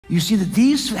You see that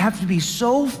these have to be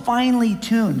so finely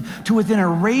tuned to within a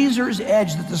razor's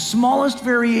edge that the smallest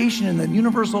variation in the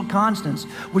universal constants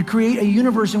would create a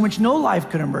universe in which no life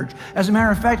could emerge. As a matter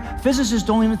of fact, physicists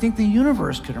don't even think the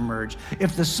universe could emerge.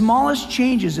 If the smallest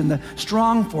changes in the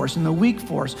strong force and the weak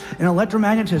force in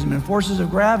electromagnetism and forces of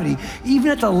gravity,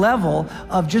 even at the level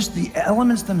of just the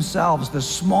elements themselves, the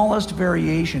smallest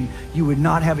variation, you would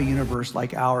not have a universe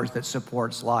like ours that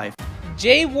supports life.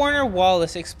 J. Warner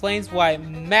Wallace explains why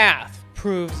math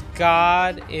proves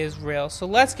God is real. So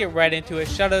let's get right into it.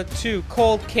 Shout out to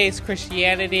Cold Case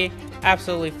Christianity.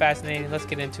 Absolutely fascinating. Let's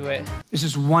get into it. This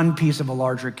is one piece of a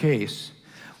larger case.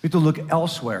 We have to look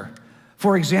elsewhere.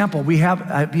 For example, we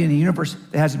have being a universe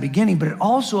that has a beginning, but it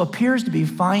also appears to be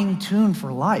fine-tuned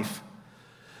for life.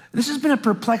 This has been a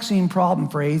perplexing problem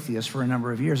for atheists for a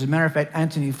number of years. As a matter of fact,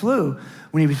 Antony Flew,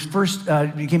 when he first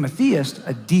became a theist,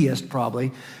 a deist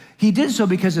probably, he did so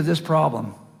because of this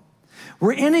problem.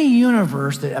 We're in a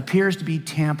universe that appears to be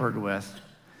tampered with.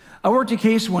 I worked a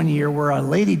case one year where a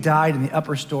lady died in the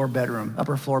upper floor bedroom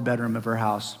of her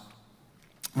house.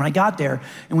 When I got there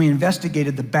and we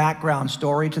investigated the background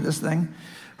story to this thing,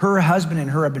 her husband and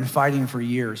her had been fighting for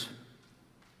years.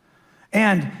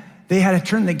 And they had to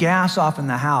turn the gas off in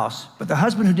the house, but the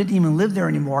husband, who didn't even live there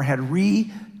anymore, had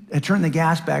turned the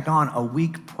gas back on a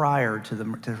week prior to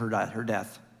her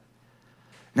death.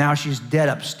 Now she's dead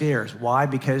upstairs. Why?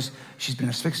 Because she's been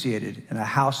asphyxiated in a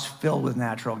house filled with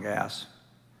natural gas.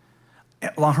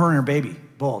 Well, her and her baby,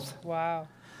 both. Wow.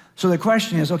 So the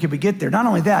question is, okay, we get there. Not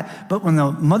only that, but when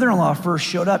the mother-in-law first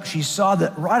showed up, she saw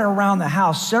that right around the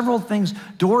house, several things,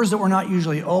 doors that were not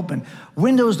usually open,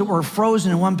 windows that were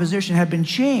frozen in one position had been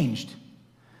changed.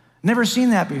 Never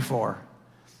seen that before.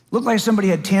 Looked like somebody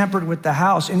had tampered with the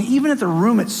house. And even at the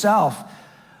room itself,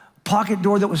 pocket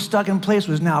door that was stuck in place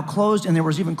was now closed, and there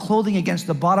was even clothing against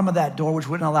the bottom of that door which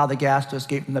wouldn't allow the gas to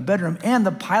escape from the bedroom, and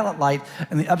the pilot light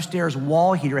and the upstairs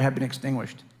wall heater had been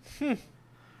extinguished.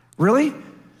 Really?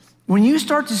 When you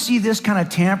start to see this kind of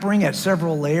tampering at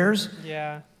several layers,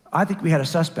 yeah, I think we had a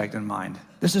suspect in mind.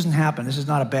 This doesn't happen. This is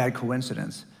not a bad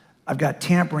coincidence. I've got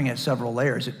tampering at several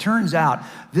layers. It turns out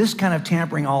this kind of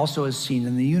tampering also is seen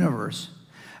in the universe.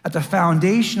 At the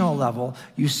foundational level,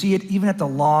 you see it even at the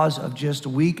laws of just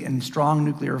weak and strong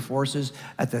nuclear forces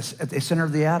at the center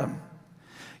of the atom.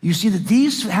 You see that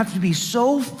these have to be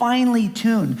so finely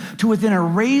tuned to within a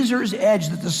razor's edge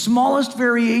that the smallest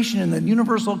variation in the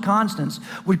universal constants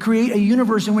would create a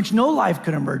universe in which no life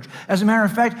could emerge. As a matter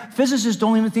of fact, physicists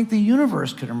don't even think the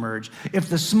universe could emerge. If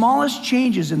the smallest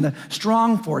changes in the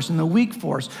strong force and the weak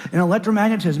force in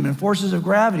electromagnetism and forces of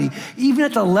gravity, even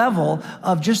at the level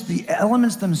of just the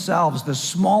elements themselves, the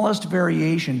smallest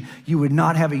variation, you would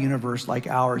not have a universe like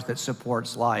ours that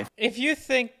supports life. If you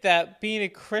think that being a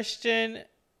Christian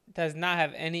does not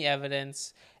have any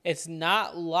evidence, it's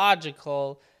not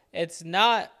logical, it's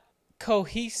not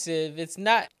cohesive, it's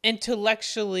not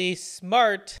intellectually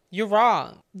smart, you're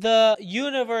wrong. The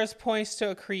universe points to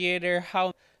a creator,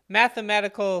 how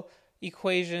mathematical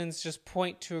equations just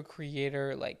point to a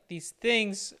creator. Like, these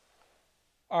things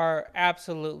are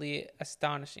absolutely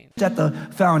astonishing. At the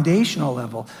foundational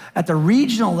level, at the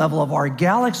regional level of our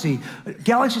galaxy,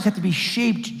 galaxies have to be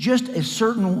shaped just a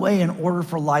certain way in order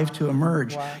for life to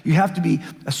emerge. Wow. You have to be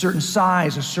a certain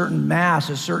size, a certain mass,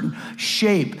 a certain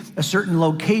shape, a certain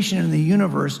location in the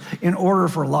universe in order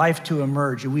for life to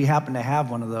emerge. And we happen to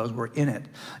have one of those. We're in it.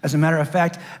 As a matter of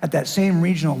fact, at that same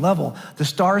regional level, the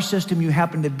star system you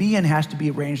happen to be in has to be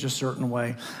arranged a certain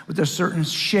way, with a certain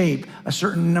shape, a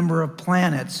certain number of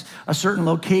planets, a certain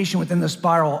location within the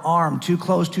spiral arm. Too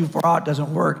close, too far out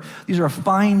doesn't work. These are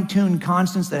fine-tuned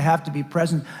constants that have to be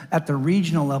present at the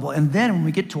regional level. And then when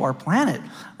we get to our planet,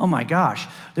 oh my gosh,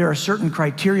 there are certain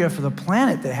criteria for the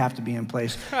planet that have to be in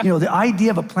place. You know, the idea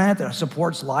of a planet that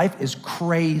supports life is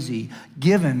crazy,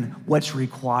 given what's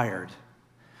required.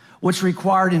 What's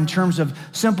required in terms of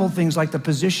simple things like the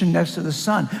position next to the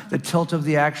sun, the tilt of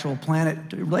the actual planet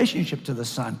relationship to the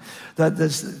sun,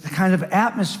 the kind of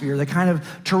atmosphere, the kind of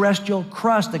terrestrial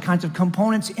crust, the kinds of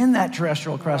components in that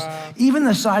terrestrial crust, even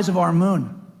the size of our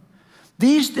moon.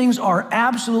 These things are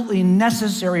absolutely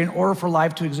necessary in order for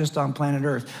life to exist on planet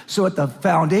Earth. So at the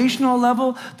foundational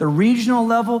level, the regional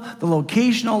level, the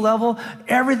locational level,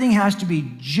 everything has to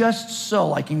be just so,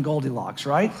 like in Goldilocks,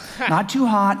 right? Not too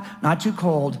hot, not too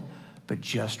cold, but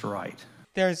just right.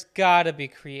 There's gotta be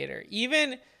creator.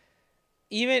 Even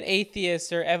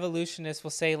atheists or evolutionists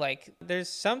will say, like, there's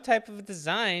some type of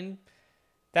design,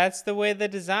 that's the way the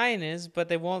design is, but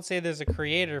they won't say there's a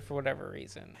creator for whatever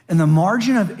reason. And the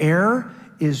margin of error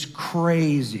is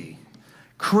crazy.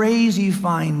 crazy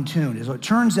fine-tuned. So it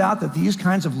turns out that these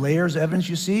kinds of layers of evidence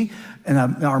you see in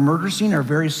our murder scene are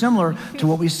very similar to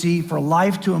what we see for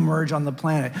life to emerge on the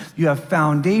planet. You have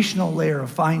foundational layer of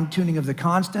fine-tuning of the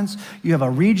constants, you have a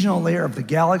regional layer of the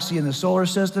galaxy and the solar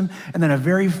system, and then a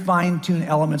very fine-tuned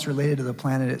elements related to the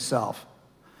planet itself.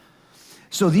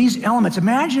 So these elements,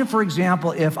 imagine, for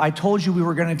example, if I told you we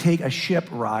were going to take a ship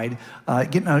ride,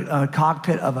 get in a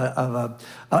cockpit of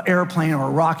an airplane or a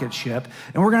rocket ship,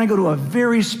 and we're going to go to a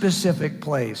very specific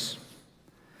place.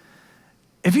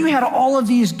 If you had all of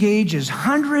these gauges,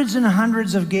 hundreds and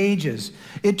hundreds of gauges,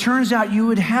 it turns out you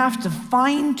would have to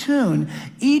fine-tune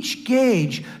each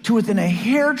gauge to within a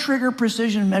hair-trigger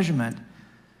precision measurement.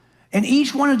 And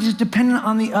each one is dependent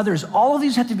on the others. All of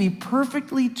these have to be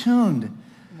perfectly tuned.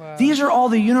 Wow. These are all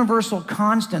the universal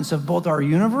constants of both our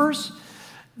universe,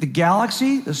 the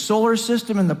galaxy, the solar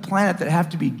system, and the planet that have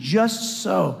to be just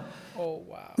so. Oh,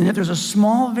 wow. And if there's a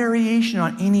small variation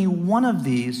on any one of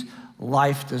these,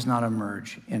 life does not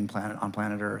emerge on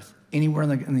planet Earth, anywhere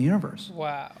in the universe.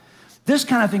 Wow. This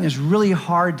kind of thing is really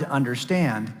hard to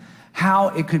understand, how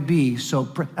it could be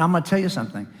so. I'm going to tell you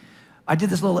something. I did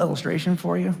this little illustration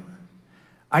for you.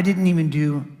 I didn't even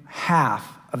do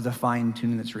half of the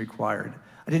fine-tuning that's required.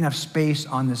 I didn't have space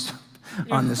on this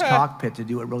cockpit to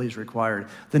do what really is required.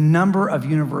 The number of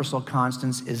universal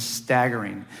constants is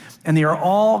staggering, and they are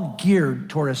all geared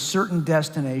toward a certain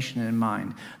destination in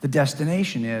mind. The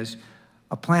destination is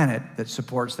a planet that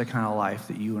supports the kind of life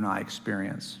that you and I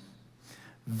experience.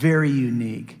 Very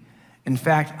unique. In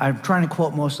fact, I'm trying to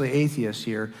quote mostly atheists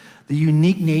here. The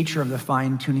unique nature of the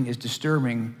fine-tuning is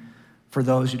disturbing for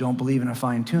those who don't believe in a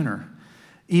fine-tuner.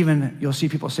 Even, you'll see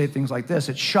people say things like this: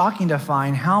 it's shocking to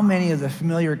find how many of the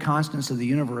familiar constants of the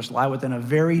universe lie within a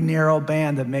very narrow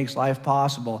band that makes life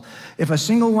possible. If a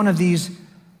single one of these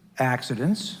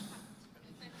accidents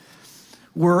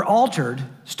were altered,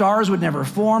 stars would never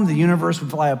form, the universe would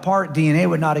fly apart, DNA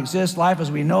would not exist, life as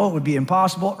we know it would be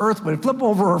impossible, Earth would flip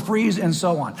over or freeze, and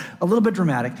so on. A little bit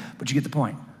dramatic, but you get the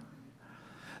point.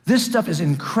 This stuff is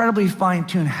incredibly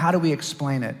fine-tuned. How do we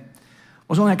explain it?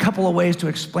 There's only a couple of ways to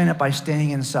explain it by staying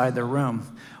inside the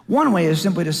room. One way is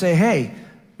simply to say, hey,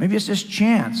 maybe it's just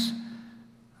chance.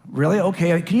 Really?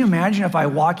 Okay, can you imagine if I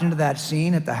walked into that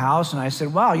scene at the house and I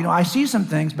said, wow, I see some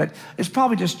things, but it's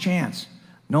probably just chance.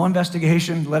 No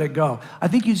investigation, let it go. I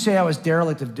think you'd say I was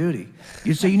derelict of duty.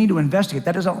 You'd say you need to investigate.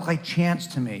 That doesn't look like chance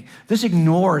to me. This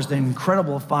ignores the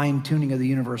incredible fine-tuning of the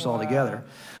universe altogether.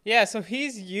 Yeah, so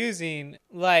he's using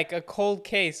like a cold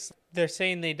case. They're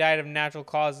saying they died of natural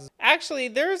causes. Actually,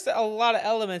 there's a lot of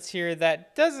elements here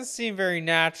that doesn't seem very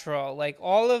natural. Like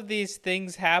all of these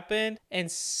things happen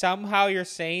and somehow you're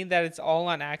saying that it's all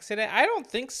on accident. I don't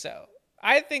think so.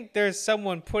 I think there's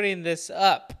someone putting this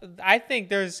up. I think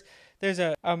there's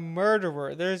a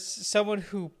murderer. There's someone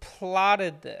who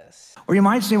plotted this. Or you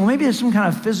might say, well, maybe there's some kind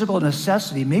of physical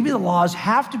necessity. Maybe the laws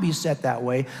have to be set that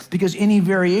way because any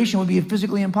variation would be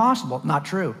physically impossible. Not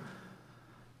true.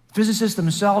 Physicists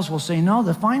themselves will say, no,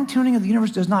 the fine-tuning of the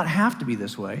universe does not have to be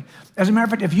this way. As a matter of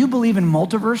fact, if you believe in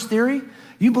multiverse theory,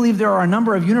 you believe there are a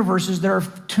number of universes that are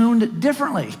tuned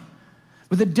differently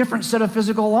with a different set of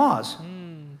physical laws.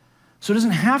 So it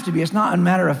doesn't have to be. It's not a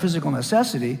matter of physical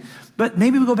necessity. But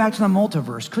maybe we go back to the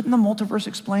multiverse. Couldn't the multiverse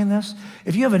explain this?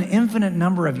 If you have an infinite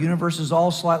number of universes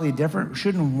all slightly different,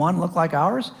 shouldn't one look like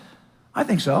ours? I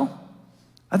think so.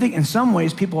 I think in some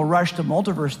ways people rush to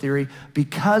multiverse theory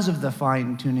because of the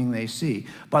fine-tuning they see.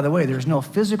 By the way, there's no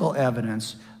physical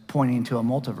evidence pointing to a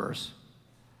multiverse.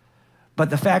 But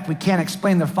the fact we can't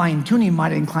explain the fine-tuning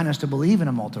might incline us to believe in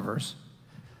a multiverse.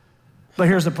 But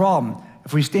here's the problem.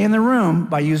 If we stay in the room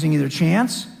by using either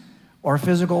chance or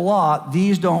physical law,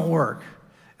 these don't work.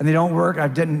 And they don't work.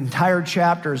 I've done entire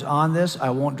chapters on this.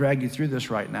 I won't drag you through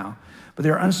this right now. But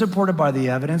they're unsupported by the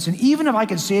evidence. And even if I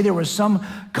could say there was some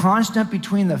constant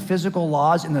between the physical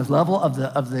laws and the level of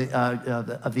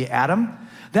the atom,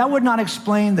 that would not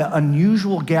explain the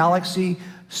unusual galaxy,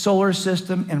 solar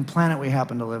system, and planet we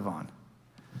happen to live on.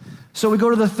 So we go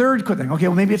to the third quick thing. Okay,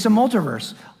 well, maybe it's a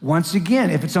multiverse. Once again,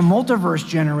 if it's a multiverse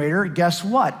generator, guess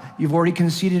what? You've already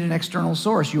conceded an external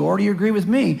source. You already agree with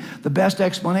me. The best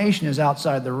explanation is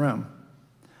outside the room,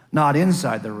 not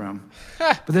inside the room.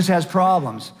 But this has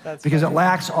problems because it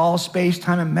lacks all space,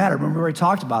 time, and matter. Remember, we already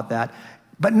talked about that.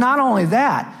 But not only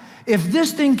that, if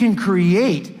this thing can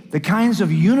create the kinds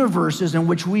of universes in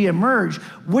which we emerge,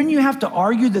 wouldn't you have to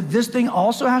argue that this thing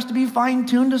also has to be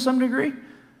fine-tuned to some degree?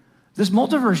 This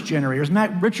multiverse generator,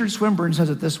 Richard Swinburne says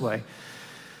it this way.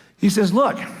 He says,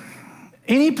 look,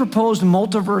 any proposed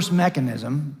multiverse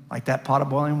mechanism, like that pot of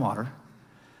boiling water,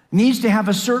 needs to have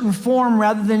a certain form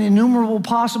rather than innumerable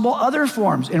possible other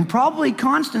forms, and probably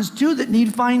constants too that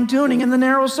need fine-tuning in the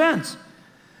narrow sense.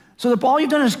 So all you've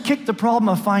done is kick the problem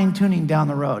of fine-tuning down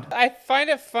the road. I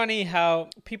find it funny how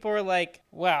people are like,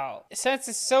 well, since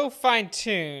it's so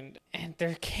fine-tuned, and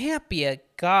there can't be a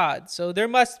God, so there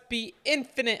must be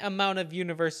infinite amount of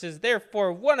universes,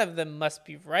 therefore one of them must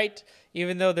be right,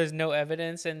 even though there's no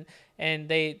evidence, and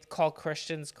they call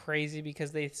Christians crazy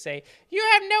because they say, you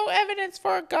have no evidence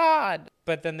for a God,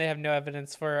 but then they have no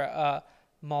evidence for a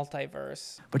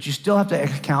multiverse. But you still have to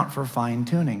account for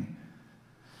fine-tuning.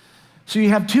 So you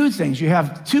have two things. You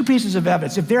have two pieces of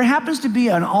evidence. If there happens to be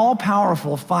an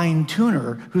all-powerful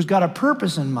fine-tuner who's got a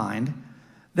purpose in mind,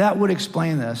 that would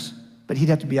explain this, but he'd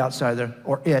have to be outside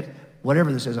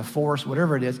whatever this is, a force,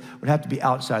 whatever it is, would have to be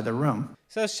outside the room.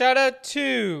 So shout out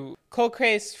to Cold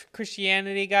Case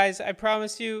Christianity, guys. I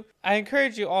promise you, I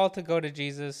encourage you all to go to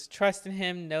Jesus, trust in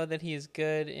him, know that he is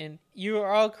good, and you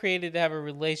are all created to have a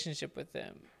relationship with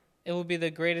him. It will be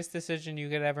the greatest decision you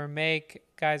could ever make,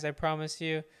 guys, I promise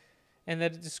you. In the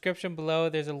description below,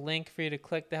 there's a link for you to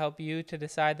click to help you to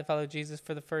decide to follow Jesus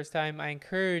for the first time. I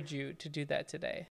encourage you to do that today.